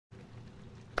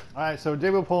All right, so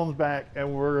J-Bo Pullum's back,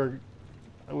 and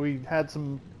we had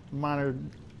some minor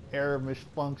error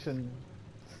malfunction.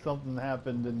 Something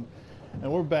happened, and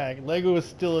we're back. Lego is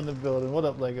still in the building. What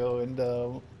up, Lego? And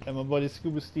my buddy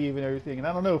Scuba Steve and everything. And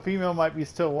I don't know, female might be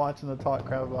still watching the talk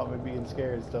crap about me being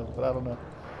scared and stuff, but I don't know.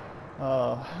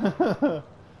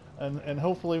 And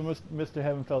hopefully Mr.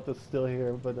 Heaven Felt is still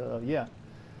here. But yeah.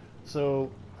 So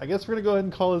I guess we're gonna go ahead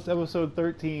and call this episode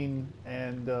 13,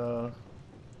 and we're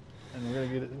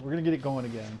gonna get it going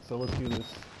again. So let's do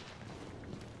this.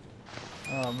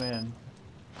 Oh man,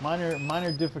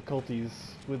 minor difficulties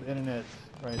with internet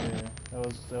right there. That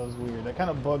was weird. That kind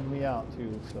of bugged me out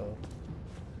too. So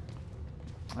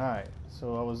all right,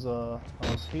 so I was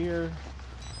here.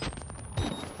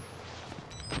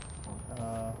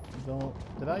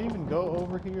 Did I even go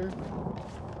over here?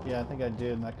 Yeah, I think I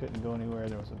did, and I couldn't go anywhere.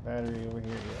 There was a battery over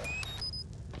here. Yeah.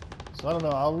 So I don't know.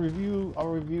 I'll review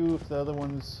if the other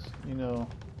ones, you know,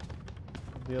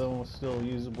 if the other one was still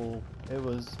usable. It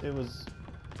was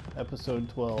episode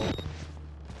 12, and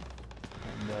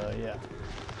yeah.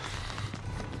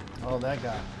 Oh, that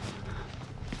guy.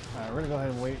 All right, we're gonna go ahead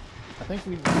and wait. I think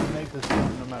we can make this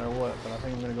no matter what, but I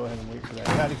think I'm gonna go ahead and wait for that.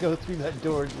 I gotta go through that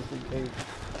door just in case.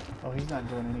 Oh, he's not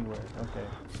going anywhere. Okay.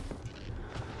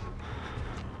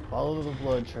 Follow the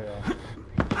blood trail.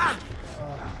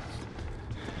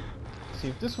 See,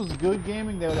 if this was good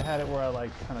gaming, they would have had it where I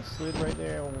like kind of slid right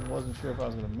there. I wasn't sure if I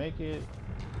was gonna make it.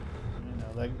 You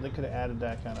know, they could have added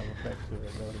that kind of effect to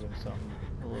it. That would have been something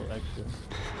a little extra.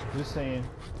 Just saying.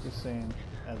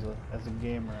 As a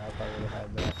gamer, I probably would have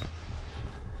had that.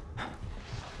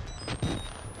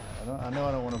 I know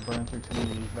I don't want to burn through too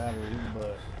many of these batteries,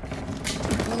 but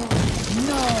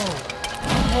no!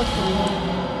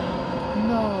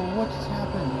 What just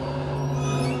happened?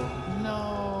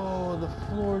 No, the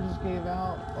floor just gave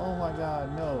out. Oh my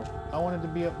god, no. I wanted to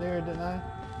be up there, didn't I?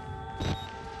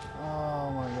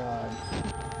 Oh my god.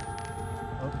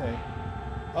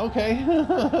 Okay.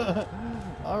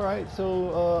 Alright,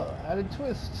 so added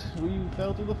twist. We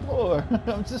fell through the floor.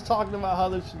 I'm just talking about how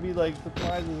there should be like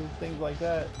surprises and things like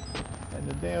that. And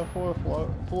the damn floor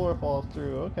falls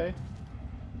through. Okay.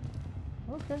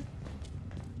 Okay.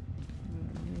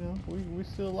 You know, we're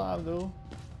still alive though.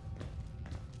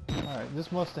 Alright,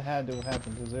 this must have had to have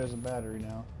happened because there's a battery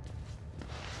now.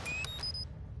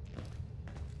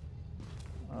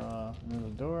 There's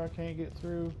a door I can't get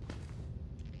through.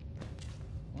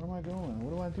 Where am I going?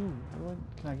 What do I do?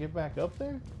 Can I get back up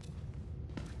there?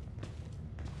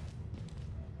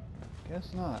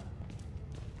 Guess not.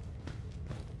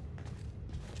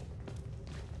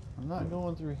 I'm not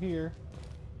going through here.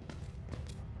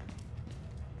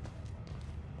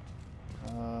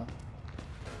 Uh-oh.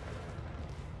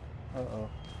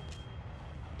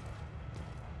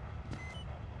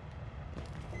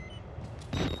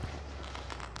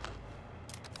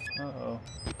 Uh-oh.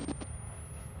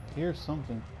 Here's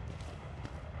something.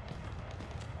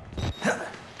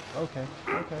 Okay,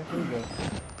 here we go.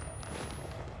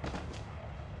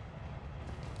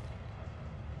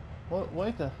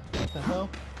 What the hell?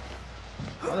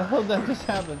 What the hell did that just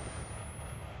happen?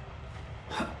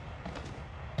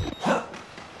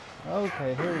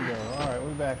 Okay, here we go. Alright,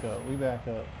 we back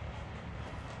up.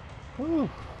 Whew.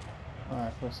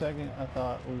 Alright, for a second I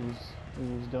thought we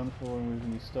was done for and we was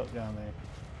gonna be stuck down there.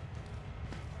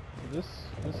 This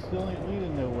still ain't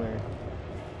leading nowhere.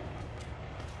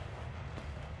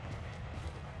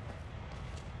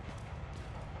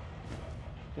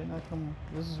 Didn't I come?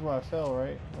 This is where I fell,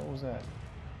 right? What was that?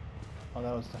 Oh,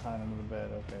 that was to hide under the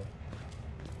bed. Okay.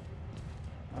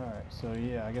 Alright, so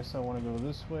yeah, I guess I want to go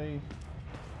this way.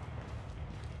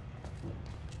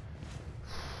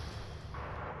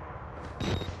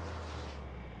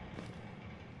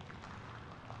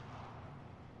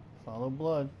 Follow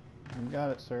blood. You got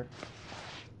it, sir.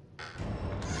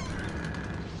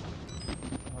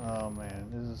 Oh man,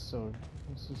 this is so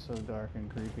dark and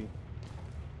creepy.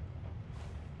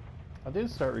 I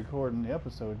did start recording the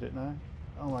episode, didn't I?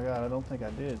 Oh my god, I don't think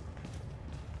I did.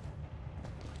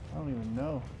 I don't even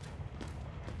know.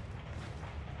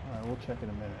 Alright, we'll check in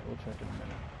a minute.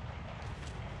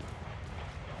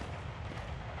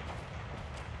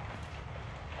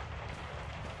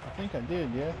 I think I did,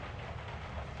 yeah.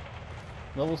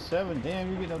 Level 7, damn,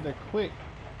 you're getting up there quick.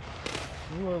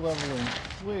 You are leveling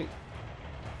quick.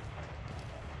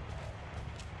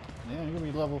 Damn, you're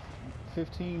gonna be level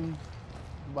 15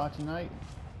 by tonight.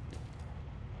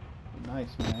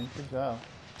 Nice, man. Good job.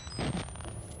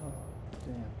 Oh,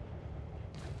 damn.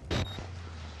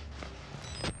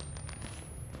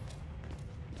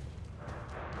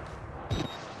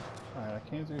 Alright, I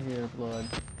came through here, blood.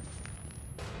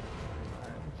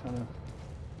 Alright, we're trying to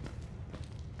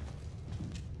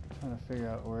trying to figure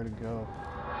out where to go.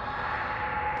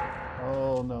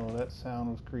 Oh no, that sound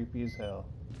was creepy as hell.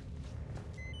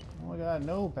 Oh my god,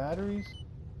 no batteries?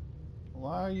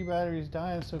 Why are you batteries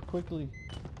dying so quickly?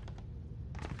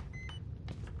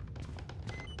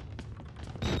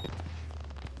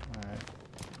 Alright.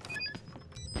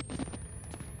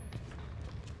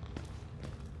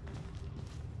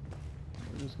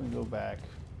 We're just gonna go back.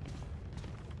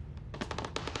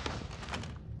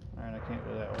 Alright, I can't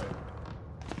go that way.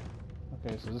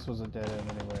 Okay, so this was a dead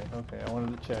end anyway. Okay, I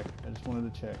wanted to check. I just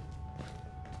wanted to check.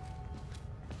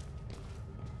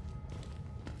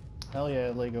 Hell yeah,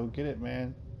 Lego, get it,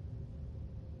 man.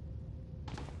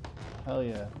 Hell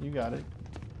yeah, you got it.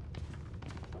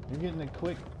 You're getting it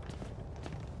quick.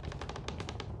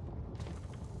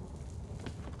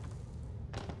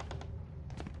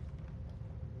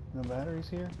 No batteries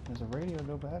here? There's a radio,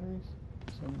 no batteries?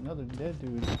 Some another dead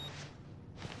dude.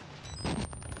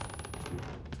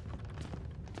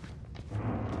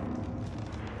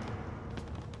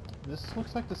 This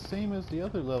looks like the same as the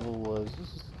other level was.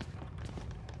 This is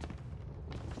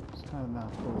kind of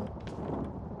not cool.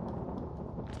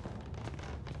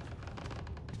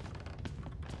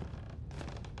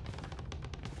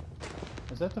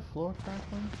 Is that the floor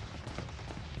crackling?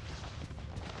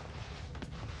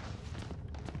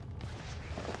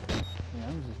 Yeah,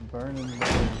 I'm just burning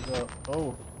those up.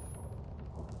 Oh!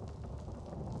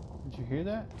 Did you hear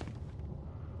that?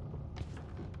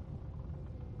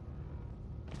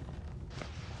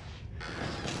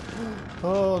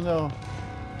 Oh no.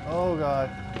 Oh god.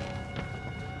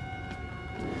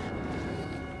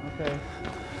 Okay.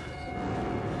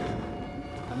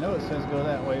 I know it says go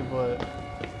that way, but...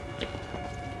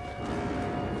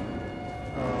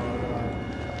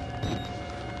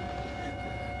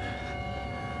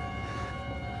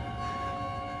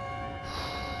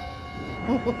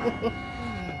 Oh god.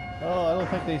 Oh, I don't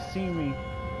think they see me.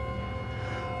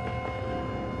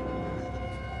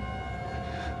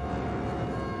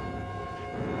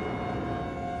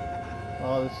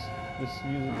 Oh, this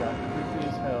music got creepy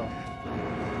as hell.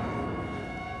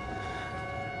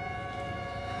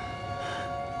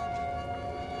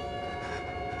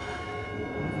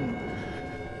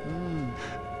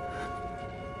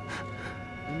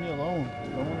 Leave me alone.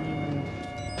 Don't even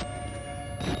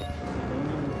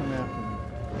come after me.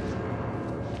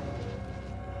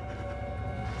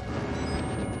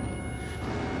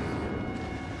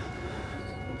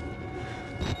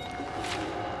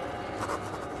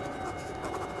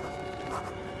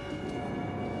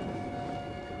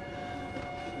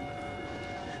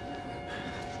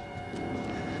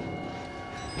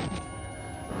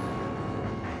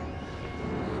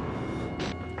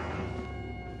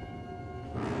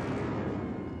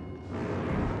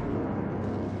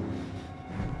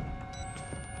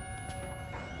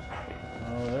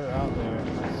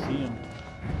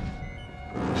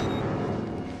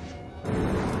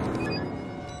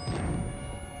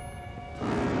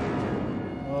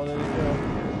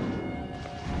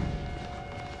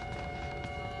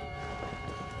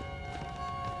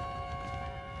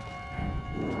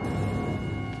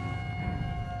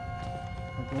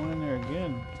 Going in there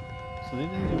again. So they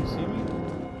didn't even see me?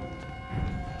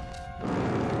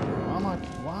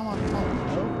 Why am I calling?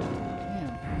 Nope.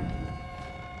 Damn.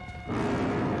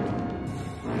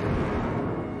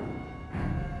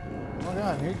 Oh my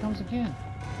god, here he comes again.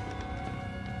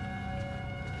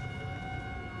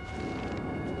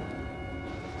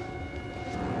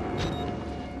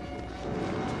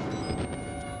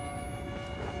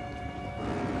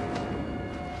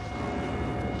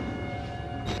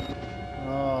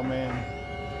 Oh man.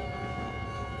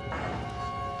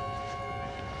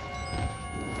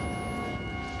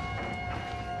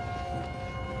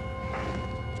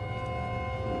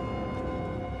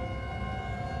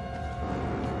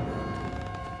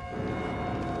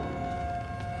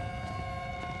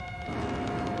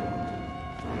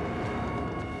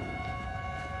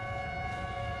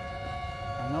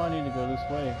 I know I need to go this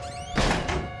way.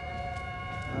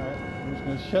 Alright, I'm just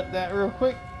gonna shut that real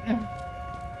quick.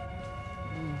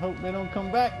 Hope they don't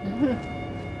come back.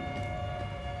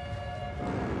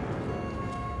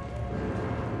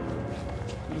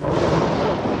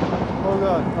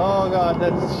 Oh god,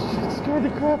 that scared the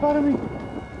crap out of me.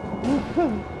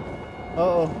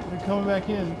 Uh-oh, they're coming back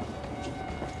in.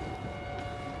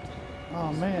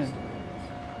 Oh man.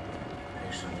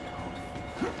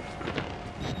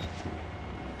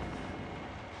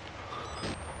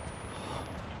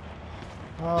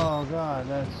 Oh god,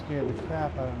 that scared the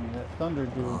crap out of me. That thunder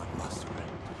dude.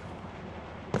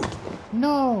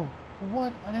 No!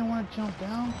 What? I didn't want to jump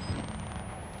down.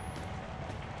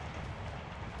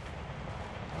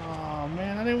 Oh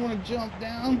man, I didn't want to jump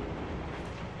down.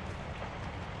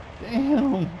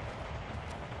 Damn.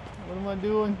 What am I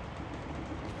doing?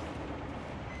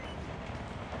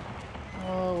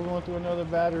 Oh, we're going through another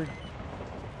battery.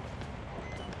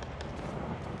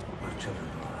 My children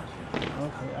are out here.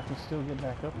 Okay, I can still get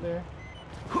back up there.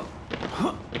 I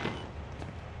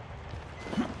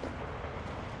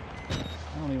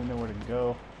don't even know where to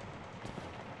go.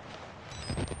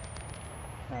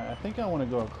 Alright, I think I want to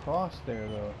go across there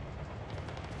though.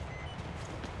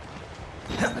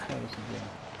 Let's try this again.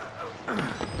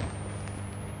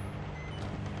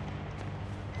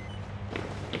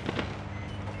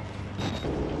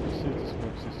 Let's see if this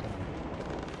works this time.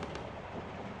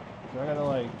 Do I gotta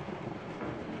like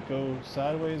go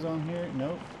sideways on here?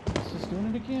 Nope. It's just doing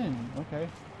it again. Okay.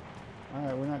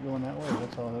 Alright, we're not going that way.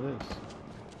 That's all it is.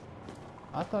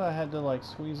 I thought I had to like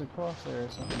squeeze across there or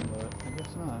something, but I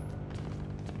guess not.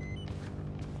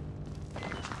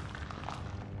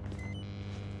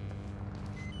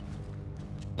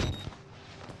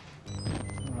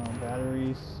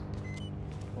 Batteries.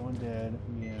 Going dead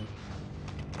again.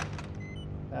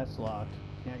 That's locked.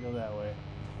 Can't go that way.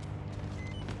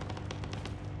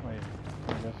 Wait.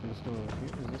 I guess this door over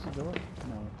here. Is this a door?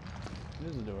 No. It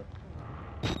is a door.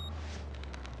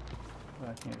 But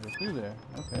I can't go through there.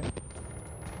 Okay.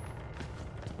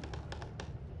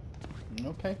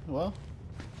 Okay, well,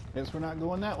 guess we're not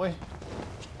going that way.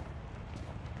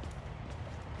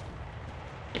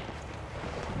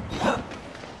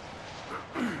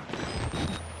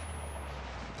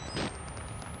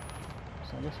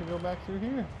 So I guess we go back through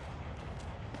here.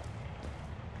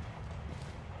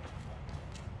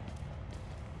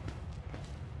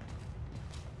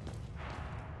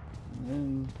 And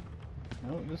then,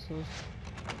 no,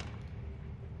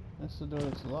 that's the door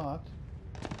that's locked.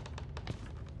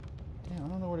 Damn, I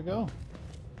don't know where to go.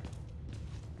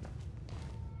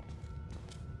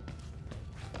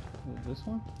 Is it this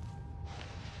one?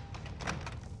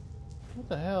 What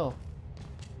the hell?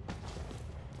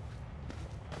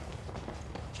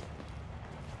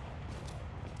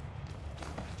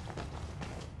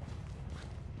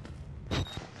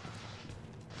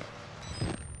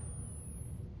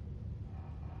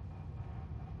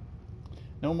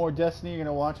 No more Destiny? You're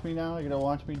gonna watch me now? You're gonna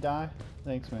watch me die?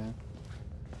 Thanks, man.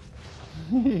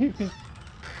 you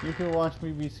can watch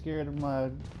me be scared of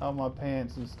my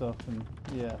pants and stuff, and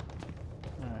yeah.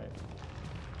 Alright.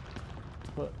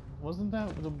 But wasn't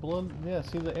that the blood? Yeah,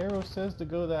 see the arrow says to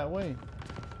go that way.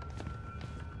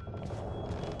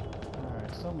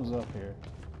 Alright, something's up here.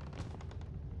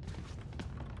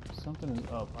 Something is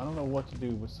up. I don't know what to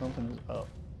do, but something is up.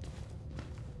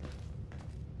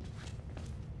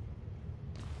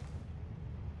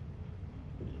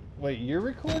 Wait, you're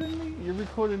recording me? You're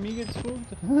recording me get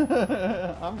spooked?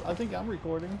 I think I'm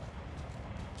recording.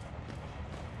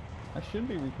 I should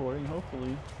be recording,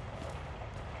 hopefully.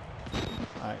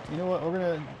 Alright, you know what? I'm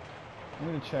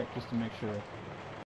gonna check just to make sure.